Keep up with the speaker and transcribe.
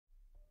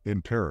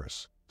In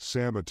Paris,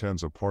 Sam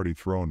attends a party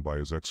thrown by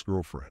his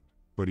ex-girlfriend,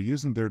 but he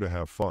isn't there to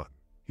have fun.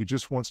 He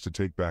just wants to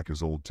take back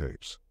his old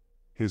tapes.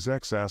 His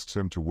ex asks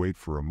him to wait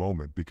for a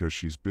moment because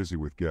she's busy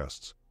with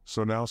guests,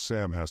 so now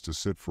Sam has to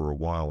sit for a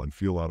while and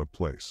feel out of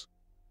place.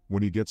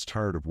 When he gets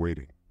tired of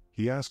waiting,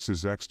 he asks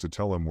his ex to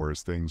tell him where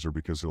his things are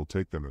because he'll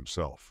take them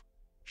himself.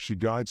 She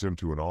guides him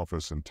to an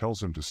office and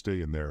tells him to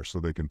stay in there so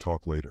they can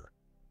talk later.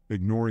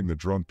 Ignoring the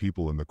drunk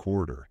people in the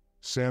corridor,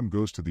 Sam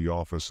goes to the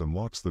office and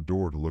locks the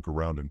door to look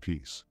around in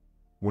peace.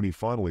 When he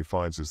finally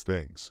finds his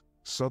things,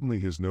 suddenly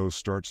his nose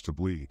starts to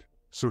bleed,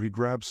 so he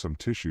grabs some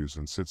tissues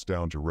and sits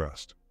down to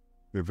rest.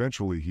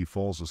 Eventually he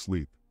falls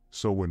asleep,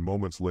 so when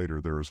moments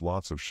later there is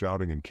lots of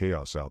shouting and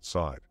chaos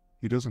outside,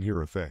 he doesn't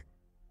hear a thing.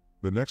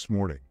 The next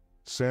morning,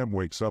 Sam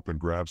wakes up and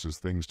grabs his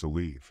things to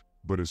leave,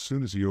 but as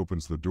soon as he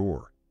opens the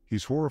door,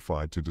 he's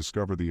horrified to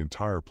discover the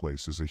entire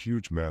place is a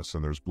huge mess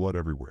and there's blood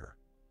everywhere.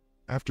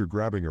 After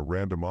grabbing a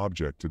random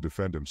object to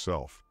defend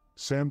himself,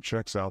 Sam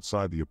checks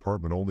outside the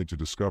apartment only to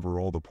discover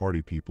all the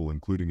party people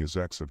including his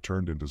ex have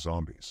turned into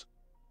zombies.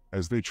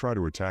 As they try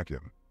to attack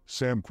him,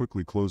 Sam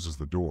quickly closes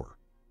the door.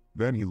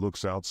 Then he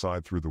looks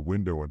outside through the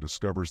window and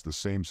discovers the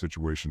same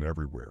situation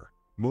everywhere.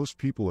 Most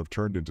people have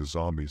turned into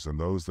zombies and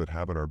those that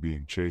haven't are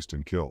being chased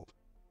and killed.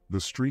 The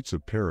streets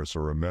of Paris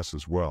are a mess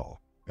as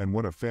well, and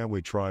when a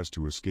family tries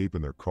to escape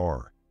in their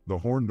car, the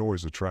horn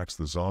noise attracts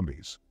the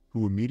zombies,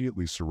 who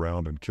immediately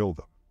surround and kill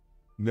them.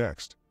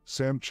 Next,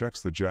 Sam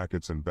checks the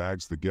jackets and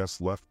bags the guests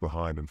left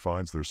behind and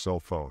finds their cell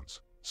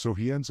phones, so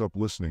he ends up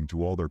listening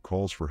to all their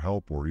calls for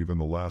help or even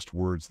the last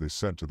words they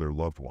sent to their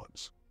loved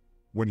ones.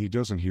 When he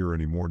doesn't hear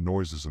any more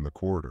noises in the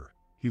corridor,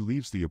 he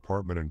leaves the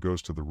apartment and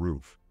goes to the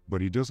roof, but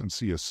he doesn't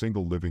see a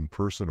single living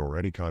person or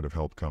any kind of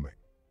help coming.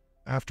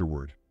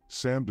 Afterward,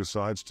 Sam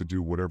decides to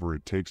do whatever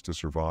it takes to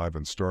survive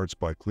and starts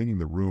by cleaning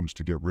the rooms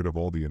to get rid of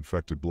all the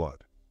infected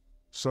blood.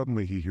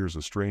 Suddenly he hears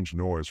a strange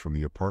noise from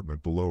the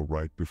apartment below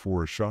right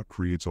before a shot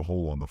creates a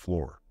hole on the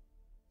floor.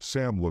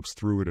 Sam looks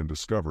through it and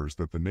discovers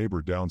that the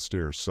neighbor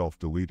downstairs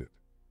self-deleted.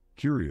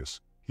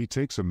 Curious, he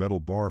takes a metal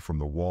bar from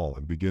the wall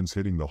and begins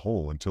hitting the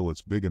hole until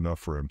it's big enough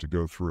for him to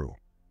go through.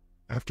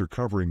 After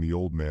covering the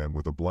old man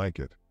with a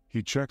blanket,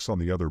 he checks on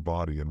the other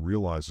body and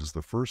realizes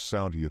the first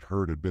sound he had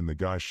heard had been the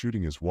guy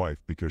shooting his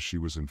wife because she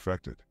was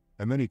infected,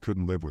 and then he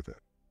couldn't live with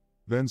it.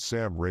 Then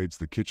Sam raids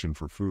the kitchen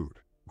for food,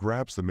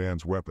 grabs the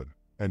man's weapon,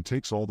 and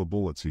takes all the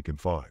bullets he can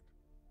find.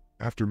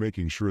 After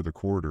making sure the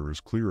corridor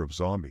is clear of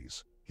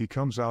zombies, he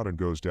comes out and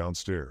goes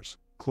downstairs,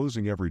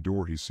 closing every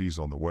door he sees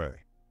on the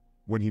way.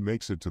 When he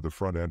makes it to the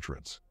front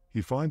entrance,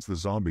 he finds the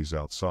zombies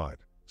outside,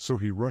 so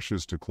he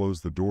rushes to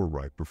close the door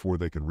right before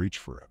they can reach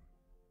for him.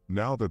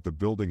 Now that the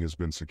building has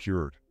been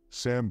secured,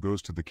 Sam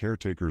goes to the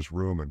caretaker's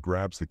room and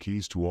grabs the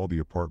keys to all the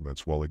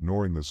apartments while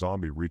ignoring the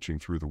zombie reaching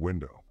through the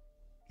window.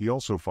 He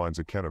also finds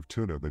a can of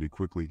tuna that he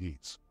quickly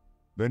eats.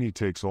 Then he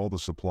takes all the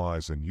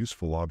supplies and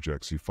useful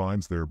objects he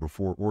finds there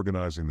before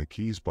organizing the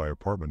keys by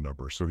apartment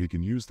number so he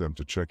can use them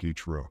to check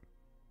each room.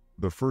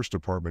 The first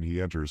apartment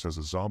he enters has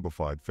a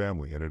zombified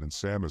family in it and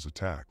Sam is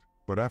attacked,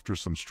 but after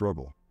some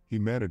struggle, he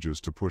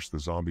manages to push the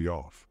zombie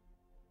off.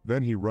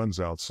 Then he runs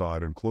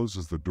outside and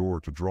closes the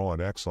door to draw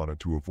an X on it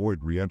to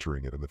avoid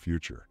re-entering it in the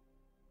future.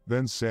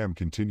 Then Sam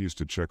continues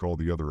to check all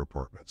the other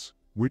apartments,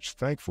 which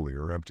thankfully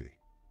are empty.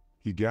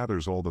 He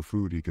gathers all the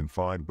food he can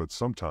find, but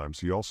sometimes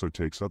he also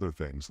takes other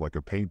things like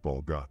a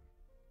paintball gun.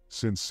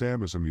 Since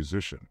Sam is a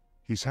musician,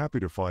 he's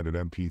happy to find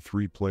an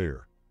MP3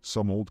 player,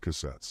 some old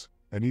cassettes,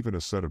 and even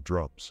a set of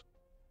drums.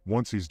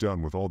 Once he's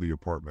done with all the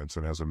apartments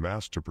and has a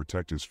mask to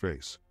protect his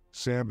face,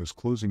 Sam is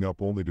closing up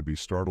only to be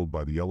startled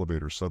by the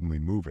elevator suddenly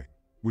moving,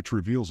 which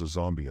reveals a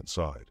zombie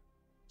inside.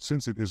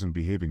 Since it isn't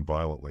behaving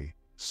violently,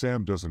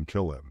 Sam doesn't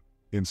kill him.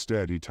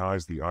 Instead, he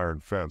ties the iron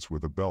fence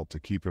with a belt to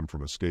keep him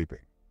from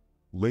escaping.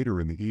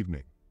 Later in the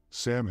evening,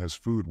 Sam has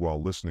food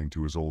while listening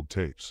to his old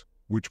tapes,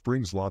 which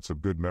brings lots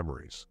of good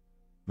memories.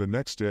 The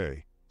next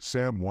day,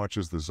 Sam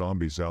watches the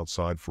zombies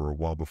outside for a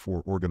while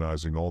before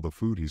organizing all the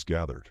food he's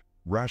gathered,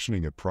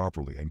 rationing it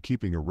properly and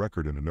keeping a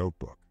record in a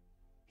notebook.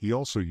 He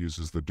also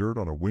uses the dirt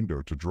on a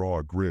window to draw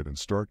a grid and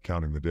start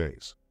counting the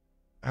days.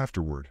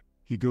 Afterward,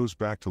 he goes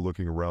back to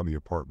looking around the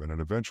apartment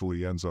and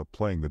eventually ends up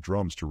playing the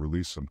drums to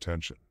release some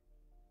tension.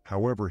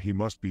 However, he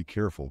must be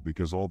careful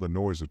because all the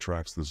noise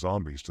attracts the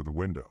zombies to the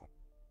window.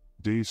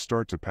 Days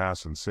start to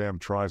pass and Sam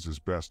tries his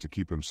best to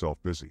keep himself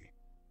busy.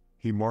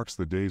 He marks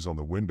the days on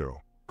the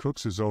window,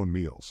 cooks his own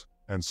meals,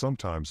 and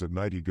sometimes at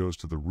night he goes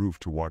to the roof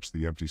to watch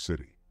the empty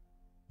city.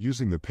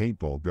 Using the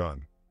paintball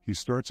gun, he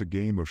starts a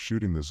game of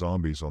shooting the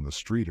zombies on the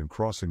street and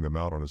crossing them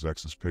out on his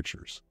ex's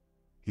pictures.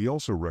 He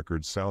also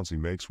records sounds he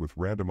makes with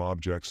random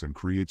objects and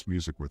creates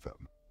music with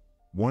them.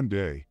 One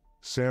day,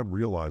 Sam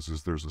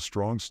realizes there's a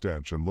strong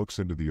stench and looks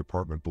into the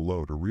apartment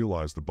below to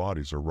realize the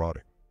bodies are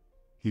rotting.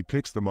 He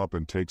picks them up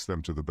and takes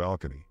them to the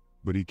balcony,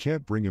 but he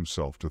can't bring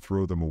himself to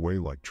throw them away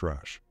like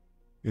trash.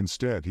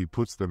 Instead, he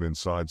puts them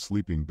inside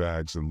sleeping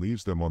bags and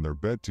leaves them on their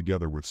bed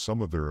together with some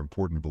of their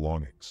important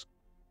belongings.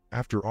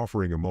 After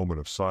offering a moment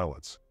of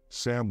silence,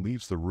 Sam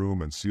leaves the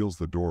room and seals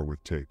the door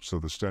with tape so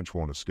the stench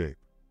won't escape.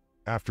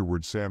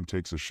 Afterward, Sam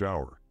takes a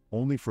shower,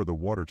 only for the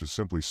water to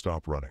simply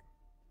stop running.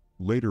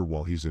 Later,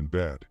 while he's in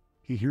bed,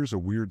 he hears a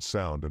weird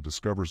sound and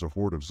discovers a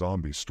horde of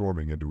zombies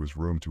storming into his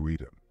room to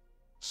eat him.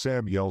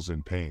 Sam yells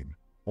in pain,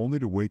 only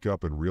to wake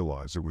up and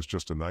realize it was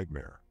just a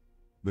nightmare.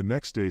 The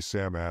next day,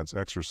 Sam adds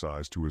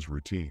exercise to his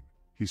routine.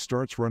 He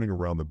starts running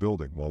around the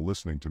building while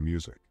listening to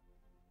music.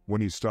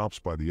 When he stops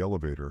by the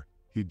elevator,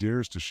 he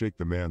dares to shake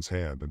the man's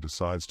hand and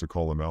decides to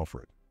call him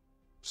Alfred.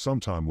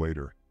 Sometime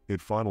later,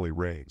 it finally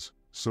rains,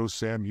 so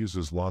Sam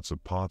uses lots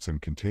of pots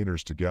and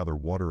containers to gather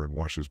water and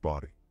wash his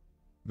body.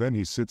 Then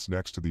he sits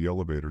next to the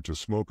elevator to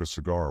smoke a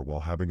cigar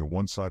while having a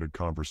one-sided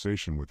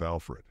conversation with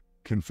Alfred,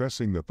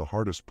 confessing that the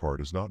hardest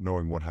part is not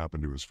knowing what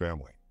happened to his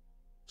family.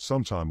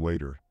 Sometime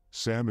later,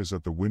 Sam is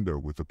at the window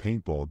with the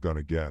paintball gun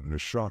again and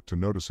is shocked to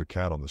notice a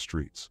cat on the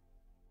streets.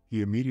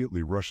 He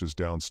immediately rushes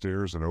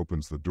downstairs and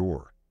opens the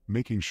door,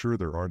 making sure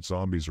there aren't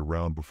zombies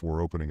around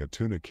before opening a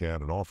tuna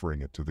can and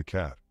offering it to the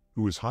cat,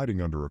 who is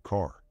hiding under a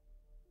car.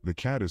 The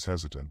cat is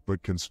hesitant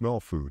but can smell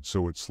food,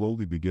 so it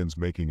slowly begins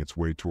making its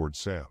way towards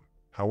Sam.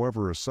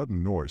 However, a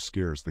sudden noise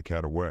scares the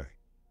cat away.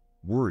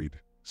 Worried,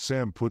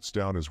 Sam puts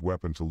down his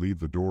weapon to leave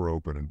the door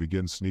open and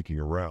begins sneaking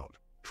around,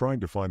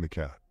 trying to find the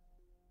cat.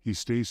 He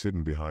stays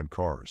hidden behind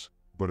cars,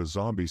 but a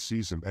zombie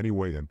sees him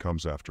anyway and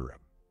comes after him.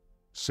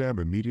 Sam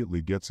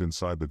immediately gets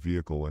inside the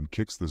vehicle and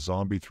kicks the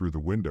zombie through the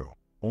window,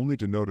 only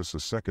to notice a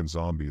second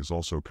zombie is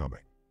also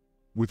coming.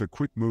 With a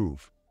quick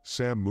move,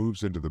 Sam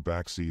moves into the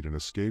back seat and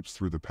escapes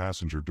through the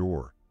passenger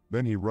door.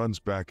 Then he runs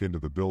back into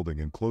the building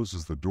and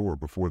closes the door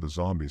before the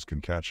zombies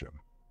can catch him.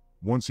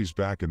 Once he's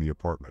back in the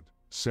apartment,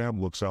 Sam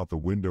looks out the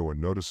window and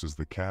notices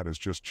the cat is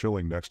just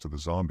chilling next to the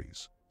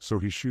zombies, so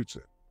he shoots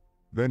it.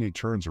 Then he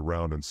turns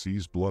around and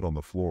sees blood on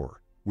the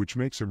floor, which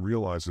makes him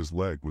realize his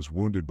leg was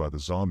wounded by the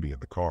zombie in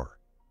the car.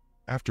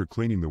 After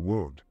cleaning the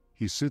wound,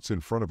 he sits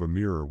in front of a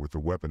mirror with the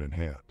weapon in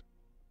hand.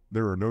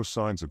 There are no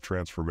signs of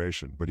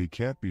transformation, but he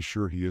can't be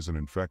sure he isn't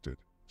infected,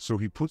 so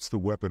he puts the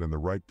weapon in the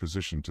right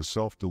position to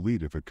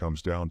self-delete if it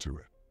comes down to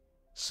it.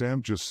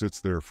 Sam just sits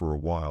there for a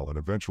while and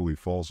eventually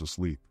falls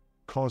asleep,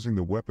 causing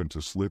the weapon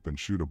to slip and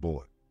shoot a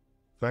bullet.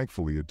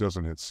 Thankfully, it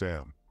doesn't hit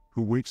Sam,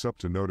 who wakes up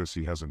to notice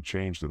he hasn't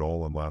changed at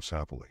all and laughs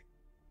happily.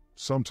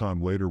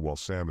 Sometime later, while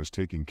Sam is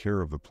taking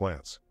care of the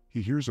plants,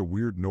 he hears a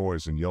weird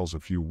noise and yells a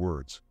few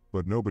words,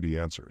 but nobody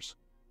answers.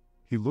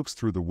 He looks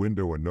through the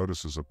window and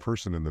notices a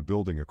person in the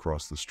building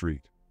across the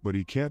street, but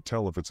he can't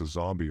tell if it's a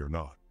zombie or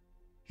not.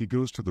 He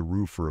goes to the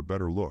roof for a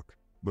better look,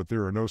 but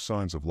there are no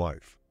signs of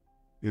life.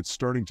 It's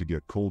starting to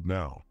get cold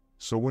now,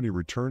 so when he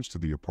returns to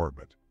the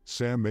apartment,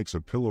 Sam makes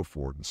a pillow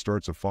fort and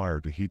starts a fire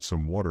to heat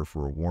some water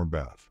for a warm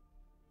bath.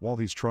 While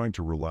he's trying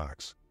to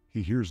relax,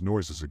 he hears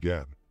noises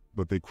again,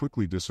 but they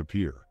quickly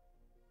disappear.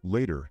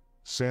 Later,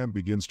 Sam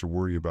begins to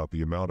worry about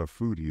the amount of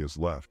food he has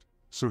left,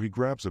 so he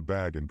grabs a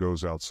bag and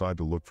goes outside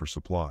to look for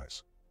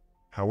supplies.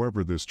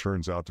 However, this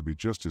turns out to be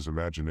just his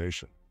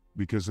imagination,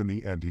 because in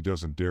the end he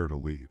doesn't dare to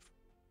leave.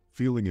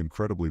 Feeling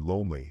incredibly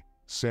lonely,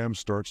 Sam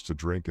starts to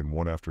drink, and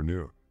one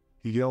afternoon,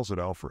 he yells at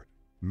Alfred,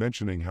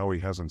 mentioning how he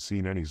hasn't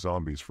seen any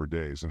zombies for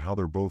days and how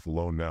they're both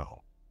alone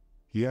now.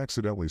 He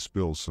accidentally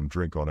spills some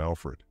drink on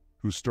Alfred,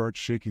 who starts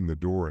shaking the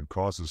door and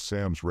causes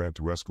Sam's rant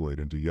to escalate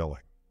into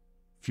yelling.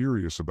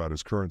 Furious about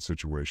his current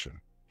situation,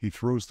 he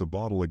throws the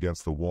bottle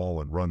against the wall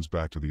and runs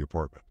back to the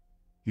apartment.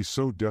 He's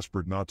so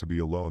desperate not to be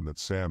alone that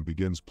Sam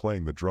begins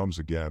playing the drums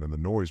again, and the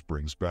noise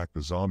brings back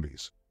the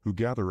zombies, who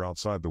gather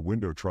outside the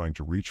window trying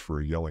to reach for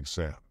a yelling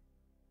Sam.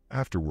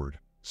 Afterward,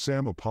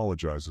 Sam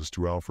apologizes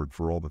to Alfred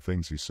for all the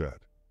things he said.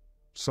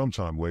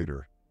 Sometime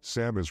later,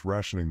 Sam is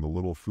rationing the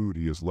little food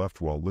he has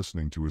left while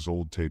listening to his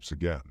old tapes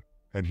again,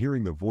 and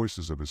hearing the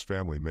voices of his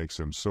family makes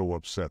him so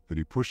upset that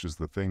he pushes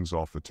the things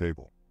off the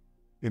table.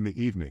 In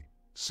the evening,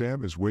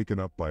 Sam is waken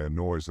up by a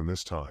noise, and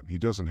this time he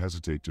doesn't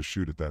hesitate to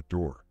shoot at that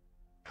door.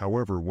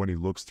 However, when he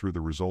looks through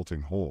the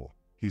resulting hole,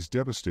 he's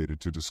devastated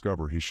to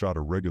discover he shot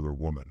a regular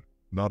woman,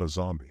 not a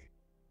zombie.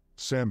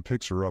 Sam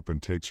picks her up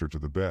and takes her to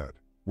the bed,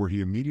 where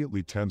he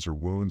immediately tends her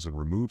wounds and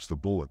removes the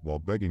bullet while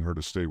begging her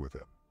to stay with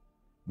him.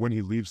 When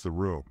he leaves the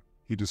room,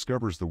 he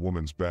discovers the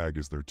woman's bag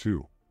is there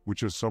too,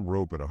 which has some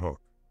rope and a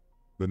hook.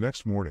 The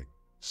next morning,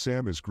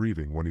 Sam is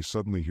grieving when he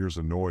suddenly hears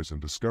a noise and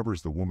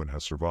discovers the woman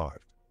has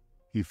survived.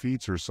 He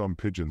feeds her some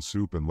pigeon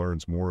soup and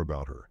learns more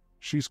about her.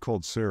 She's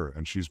called Sarah,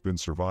 and she's been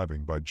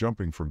surviving by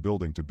jumping from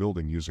building to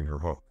building using her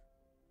hook.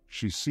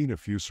 She's seen a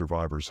few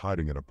survivors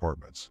hiding in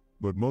apartments,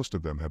 but most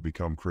of them have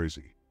become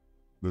crazy.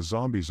 The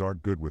zombies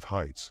aren't good with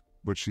heights,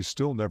 but she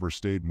still never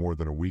stayed more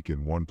than a week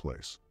in one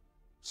place.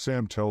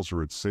 Sam tells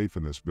her it's safe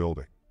in this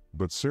building,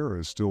 but Sarah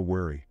is still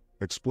wary,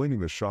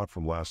 explaining the shot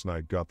from last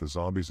night got the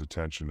zombies'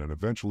 attention and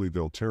eventually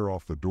they'll tear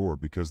off the door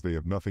because they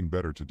have nothing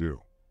better to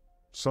do.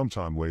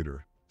 Sometime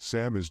later,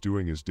 Sam is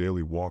doing his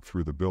daily walk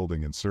through the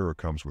building and Sarah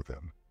comes with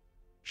him.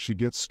 She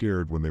gets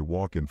scared when they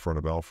walk in front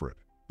of Alfred,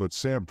 but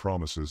Sam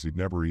promises he'd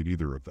never eat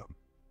either of them.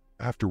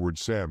 Afterward,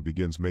 Sam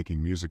begins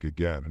making music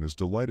again and is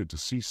delighted to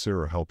see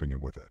Sarah helping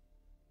him with it.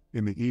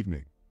 In the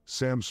evening,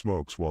 Sam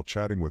smokes while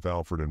chatting with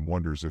Alfred and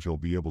wonders if he'll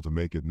be able to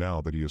make it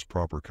now that he has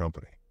proper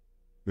company.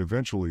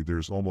 Eventually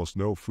there's almost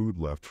no food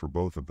left for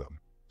both of them,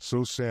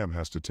 so Sam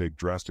has to take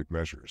drastic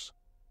measures.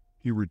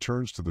 He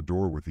returns to the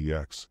door with the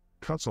axe,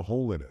 cuts a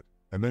hole in it,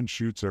 and then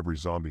shoots every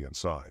zombie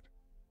inside.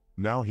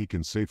 Now he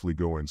can safely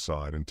go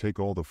inside and take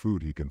all the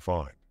food he can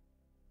find.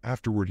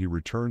 Afterward he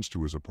returns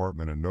to his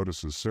apartment and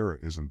notices Sarah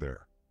isn't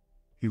there.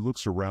 He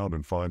looks around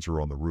and finds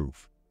her on the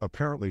roof.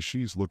 Apparently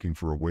she's looking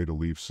for a way to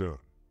leave soon.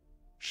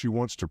 She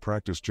wants to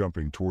practice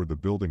jumping toward the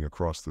building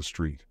across the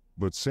street,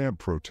 but Sam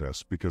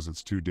protests because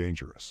it's too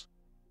dangerous.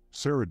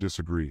 Sarah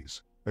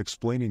disagrees,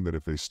 explaining that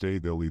if they stay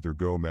they'll either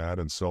go mad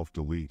and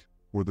self-delete,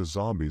 or the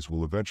zombies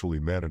will eventually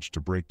manage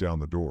to break down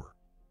the door.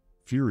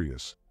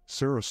 Furious,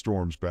 Sarah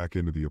storms back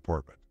into the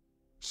apartment.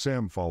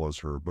 Sam follows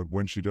her, but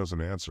when she doesn't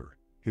answer,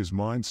 his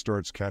mind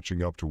starts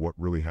catching up to what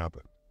really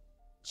happened.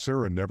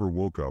 Sarah never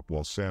woke up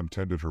while Sam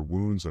tended her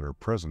wounds, and her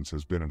presence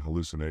has been an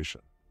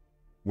hallucination.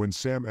 When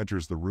Sam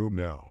enters the room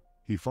now,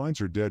 he finds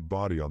her dead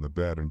body on the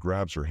bed and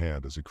grabs her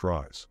hand as he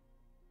cries.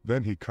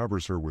 Then he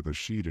covers her with a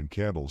sheet and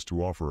candles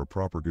to offer a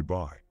proper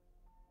goodbye.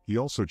 He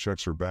also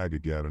checks her bag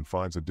again and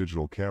finds a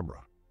digital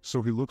camera,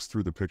 so he looks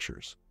through the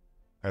pictures.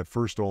 At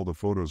first all the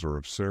photos are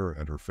of Sarah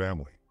and her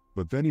family,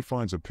 but then he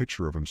finds a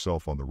picture of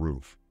himself on the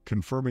roof,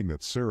 confirming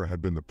that Sarah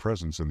had been the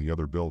presence in the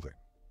other building.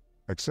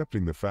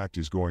 Accepting the fact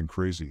he's going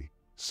crazy,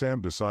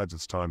 Sam decides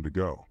it's time to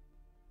go.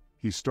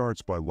 He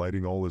starts by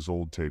lighting all his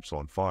old tapes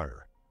on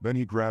fire, then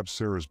he grabs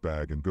Sarah's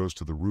bag and goes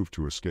to the roof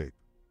to escape.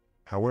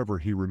 However,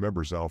 he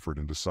remembers Alfred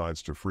and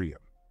decides to free him.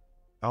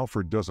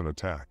 Alfred doesn't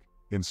attack,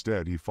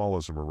 instead he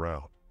follows him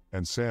around,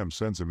 and Sam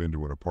sends him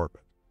into an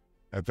apartment.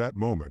 At that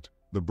moment,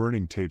 the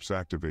burning tapes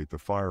activate the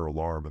fire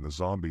alarm and the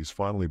zombies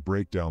finally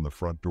break down the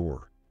front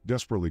door,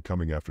 desperately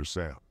coming after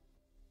Sam.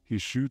 He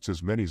shoots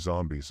as many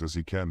zombies as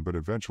he can, but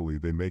eventually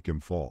they make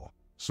him fall,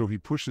 so he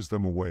pushes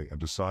them away and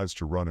decides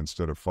to run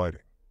instead of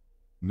fighting.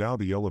 Now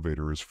the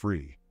elevator is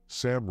free.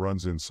 Sam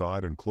runs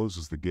inside and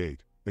closes the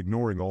gate,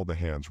 ignoring all the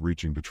hands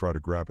reaching to try to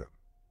grab him.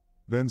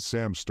 Then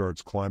Sam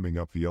starts climbing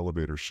up the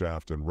elevator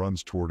shaft and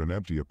runs toward an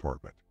empty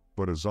apartment,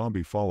 but a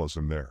zombie follows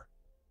him there.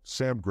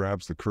 Sam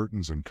grabs the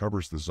curtains and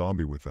covers the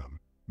zombie with them,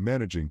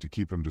 managing to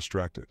keep him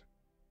distracted.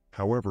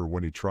 However,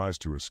 when he tries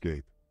to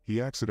escape,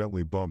 he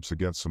accidentally bumps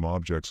against some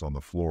objects on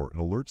the floor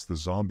and alerts the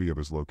zombie of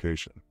his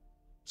location.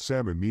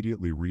 Sam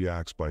immediately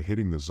reacts by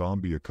hitting the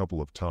zombie a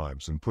couple of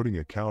times and putting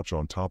a couch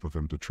on top of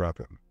him to trap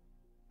him.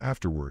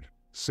 Afterward,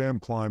 Sam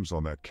climbs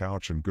on that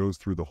couch and goes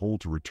through the hole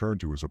to return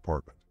to his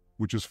apartment,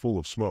 which is full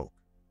of smoke.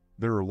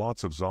 There are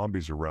lots of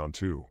zombies around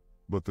too,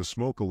 but the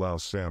smoke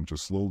allows Sam to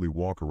slowly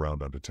walk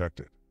around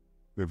undetected.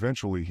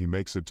 Eventually he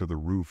makes it to the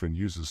roof and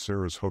uses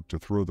Sarah's hook to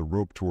throw the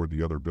rope toward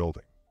the other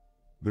building.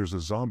 There's a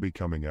zombie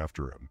coming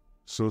after him,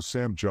 so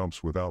Sam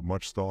jumps without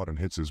much thought and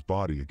hits his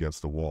body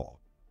against the wall.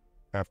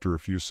 After a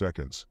few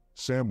seconds,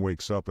 Sam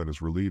wakes up and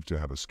is relieved to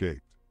have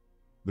escaped.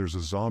 There's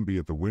a zombie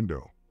at the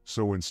window,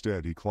 so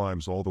instead he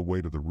climbs all the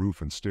way to the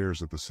roof and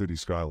stares at the city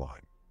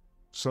skyline.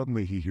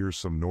 Suddenly he hears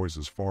some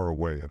noises far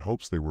away and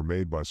hopes they were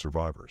made by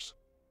survivors.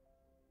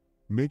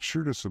 Make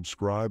sure to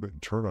subscribe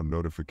and turn on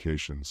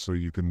notifications so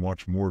you can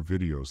watch more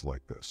videos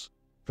like this.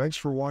 Thanks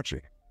for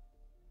watching.